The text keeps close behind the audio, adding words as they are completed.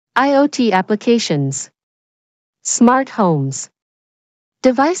IoT applications. Smart homes.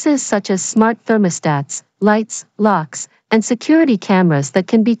 Devices such as smart thermostats, lights, locks, and security cameras that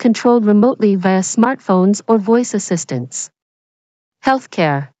can be controlled remotely via smartphones or voice assistants.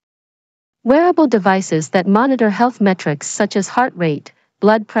 Healthcare. Wearable devices that monitor health metrics such as heart rate,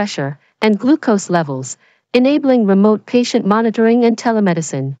 blood pressure, and glucose levels, enabling remote patient monitoring and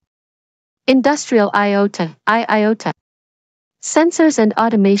telemedicine. Industrial IoT. Sensors and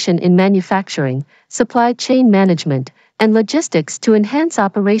automation in manufacturing, supply chain management, and logistics to enhance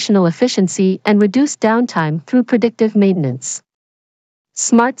operational efficiency and reduce downtime through predictive maintenance.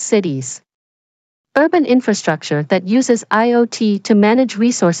 Smart cities. Urban infrastructure that uses IoT to manage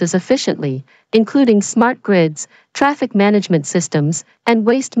resources efficiently, including smart grids, traffic management systems, and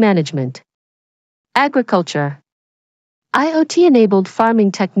waste management. Agriculture. IoT-enabled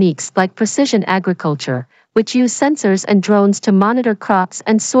farming techniques like precision agriculture, which use sensors and drones to monitor crops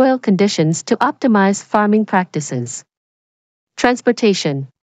and soil conditions to optimize farming practices. Transportation.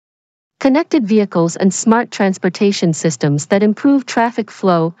 Connected vehicles and smart transportation systems that improve traffic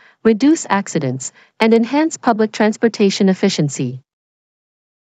flow, reduce accidents, and enhance public transportation efficiency.